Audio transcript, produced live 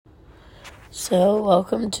So,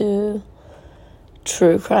 welcome to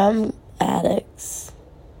True Crime Addicts.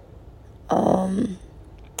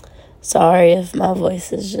 Sorry if my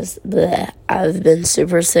voice is just bleh. I've been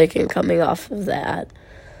super sick and coming off of that.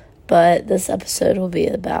 But this episode will be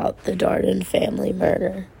about the Darden family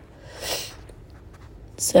murder.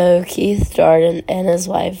 So, Keith Darden and his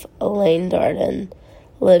wife, Elaine Darden,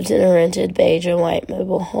 lived in a rented beige and white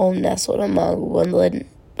mobile home nestled among woodland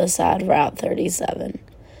beside Route 37.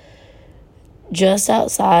 Just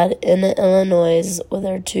outside in Illinois with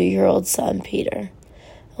her 2-year-old son, Peter.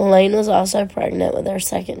 Elaine was also pregnant with their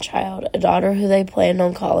second child, a daughter who they planned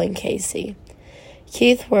on calling Casey.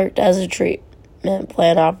 Keith worked as a treatment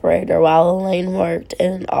plant operator while Elaine worked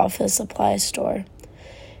in an office supply store.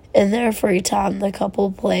 In their free time, the couple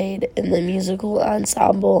played in the musical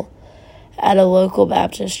ensemble at a local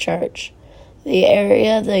Baptist church. The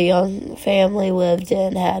area the young family lived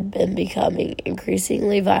in had been becoming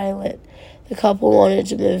increasingly violent. The couple wanted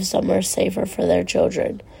to move somewhere safer for their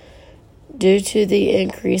children. Due to the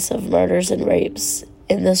increase of murders and rapes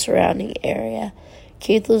in the surrounding area,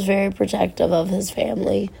 Keith was very protective of his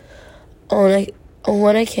family. On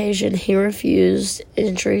one occasion, he refused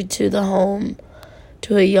entry to the home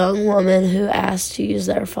to a young woman who asked to use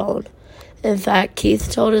their phone. In fact,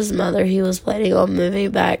 Keith told his mother he was planning on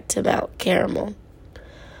moving back to Mount Carmel.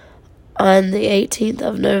 On the 18th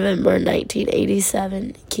of November,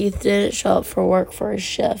 1987, Keith didn't show up for work for his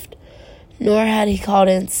shift, nor had he called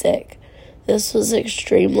in sick. This was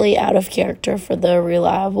extremely out of character for the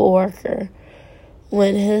reliable worker.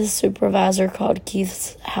 When his supervisor called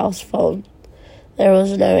Keith's house phone, there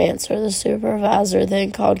was no answer. The supervisor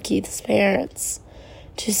then called Keith's parents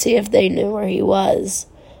to see if they knew where he was.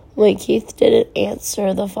 When Keith didn't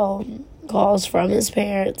answer the phone calls from his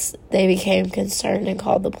parents, they became concerned and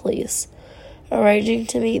called the police, arranging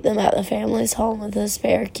to meet them at the family's home with a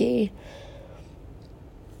spare key.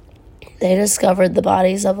 They discovered the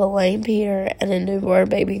bodies of Elaine, Peter, and a newborn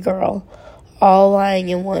baby girl, all lying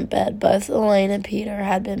in one bed. Both Elaine and Peter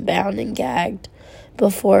had been bound and gagged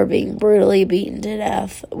before being brutally beaten to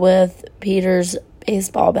death with Peter's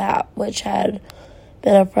baseball bat, which had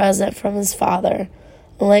been a present from his father.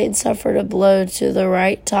 Elaine suffered a blow to the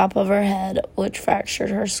right top of her head, which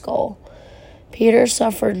fractured her skull. Peter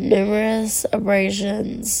suffered numerous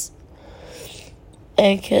abrasions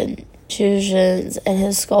and contusions, and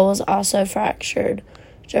his skull was also fractured.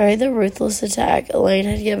 During the ruthless attack, Elaine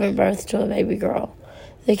had given birth to a baby girl.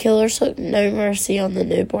 The killers took no mercy on the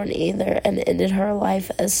newborn either and ended her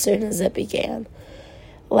life as soon as it began.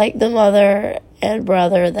 Like the mother and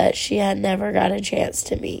brother that she had never got a chance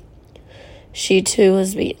to meet. She, too,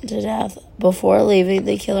 was beaten to death. Before leaving,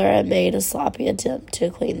 the killer had made a sloppy attempt to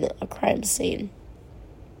clean a crime scene.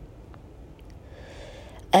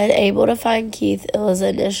 Unable to find Keith, it was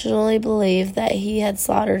initially believed that he had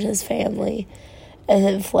slaughtered his family and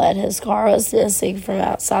then fled. His car was missing from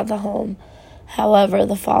outside the home. However,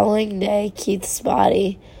 the following day, Keith's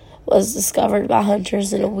body was discovered by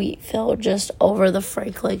hunters in a wheat field just over the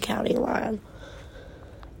Franklin County line.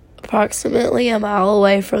 Approximately a mile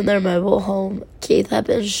away from their mobile home, Keith had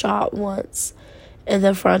been shot once in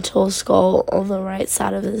the frontal skull on the right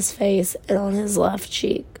side of his face and on his left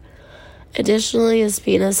cheek. Additionally, his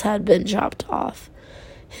penis had been chopped off.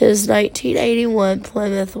 His 1981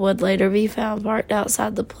 Plymouth would later be found parked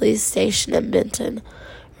outside the police station in Benton,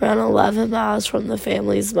 around 11 miles from the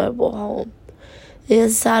family's mobile home. The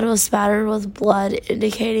inside was spattered with blood,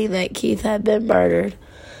 indicating that Keith had been murdered.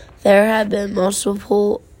 There had been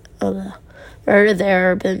murdered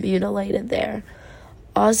there or been mutilated there.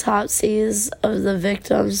 Autopsies of the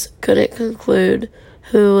victims couldn't conclude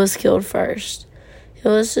who was killed first. It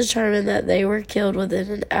was determined that they were killed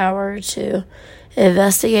within an hour or two.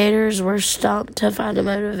 Investigators were stumped to find a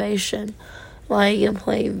motivation lying in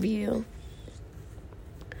plain view.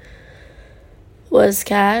 Was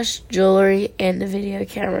cash, jewelry, and a video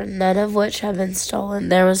camera, none of which had been stolen.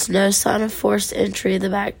 There was no sign of forced entry.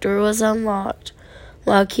 The back door was unlocked.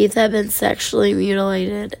 While Keith had been sexually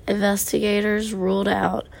mutilated, investigators ruled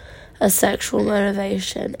out a sexual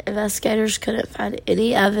motivation. Investigators couldn't find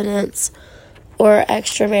any evidence or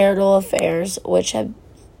extramarital affairs which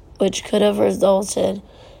could have resulted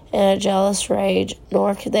in a jealous rage,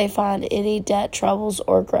 nor could they find any debt troubles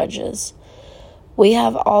or grudges. We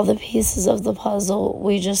have all the pieces of the puzzle.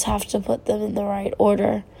 We just have to put them in the right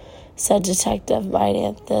order, said Detective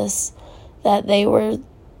Myanthus, that they were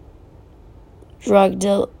drug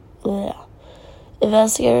dealers.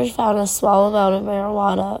 Investigators found a small amount of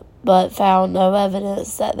marijuana, but found no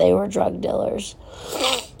evidence that they were drug dealers.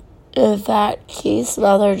 In fact, Keith's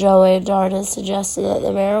mother, Joanne Darden, suggested that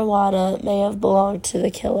the marijuana may have belonged to the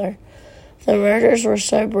killer. The murders were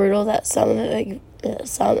so brutal that some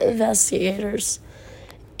investigators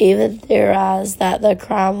even theorized that the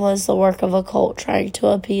crime was the work of a cult trying to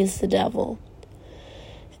appease the devil.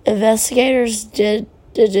 Investigators did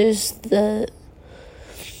deduce that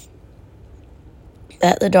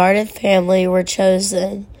the Darden family were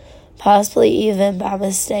chosen, possibly even by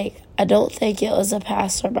mistake. I don't think it was a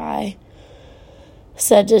passerby,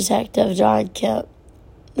 said Detective John Kemp.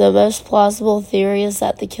 The most plausible theory is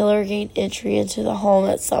that the killer gained entry into the home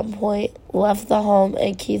at some point, left the home,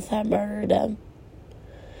 and Keith murdered him.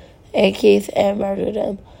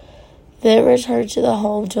 Then returned to the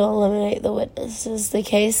home to eliminate the witnesses. The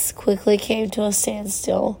case quickly came to a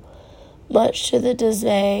standstill, much to the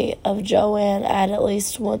dismay of Joanne. At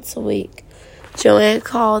least once a week, Joanne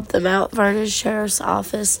called the Mount Vernon Sheriff's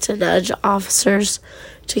Office to nudge officers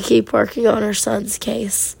to keep working on her son's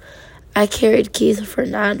case. I carried Keith for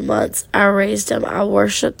 9 months. I raised him. I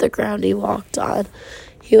worshipped the ground he walked on.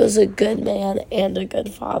 He was a good man and a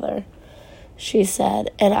good father, she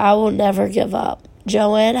said, and I will never give up.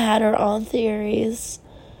 Joanne had her own theories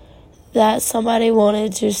that somebody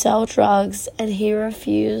wanted to sell drugs and he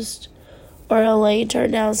refused, or Elaine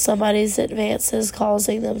turned down somebody's advances,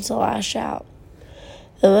 causing them to lash out.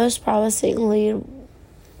 The most promising lead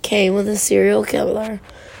came with a serial killer.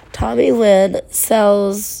 Tommy Lynn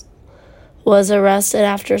Sells was arrested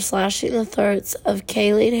after slashing the throats of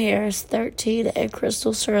Kayleen Harris, 13, and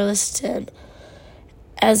Crystal Surlis, 10,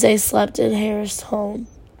 as they slept in Harris' home.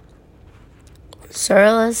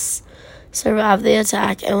 Surlis survived the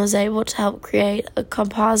attack and was able to help create a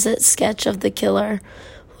composite sketch of the killer,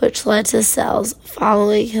 which led to Sells.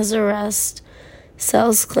 Following his arrest,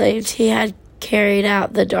 Sells claimed he had carried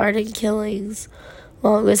out the Darden killings,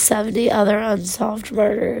 along with 70 other unsolved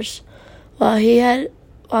murders. While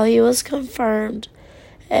he was confirmed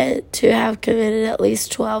to have committed at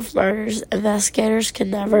least 12 murders, investigators could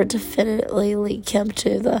never definitively link him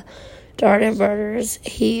to the Darden murders.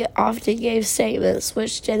 He often gave statements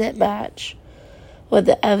which didn't match with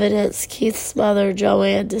the evidence. Keith's mother,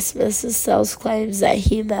 Joanne, dismisses Sells' claims that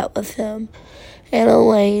he met with him and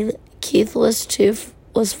Elaine. Keith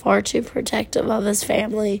was far too protective of his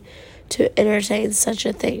family to entertain such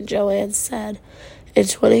a thing, Joanne said. In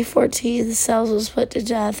 2014, Sells was put to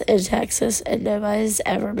death in Texas, and nobody has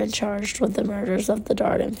ever been charged with the murders of the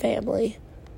Darden family.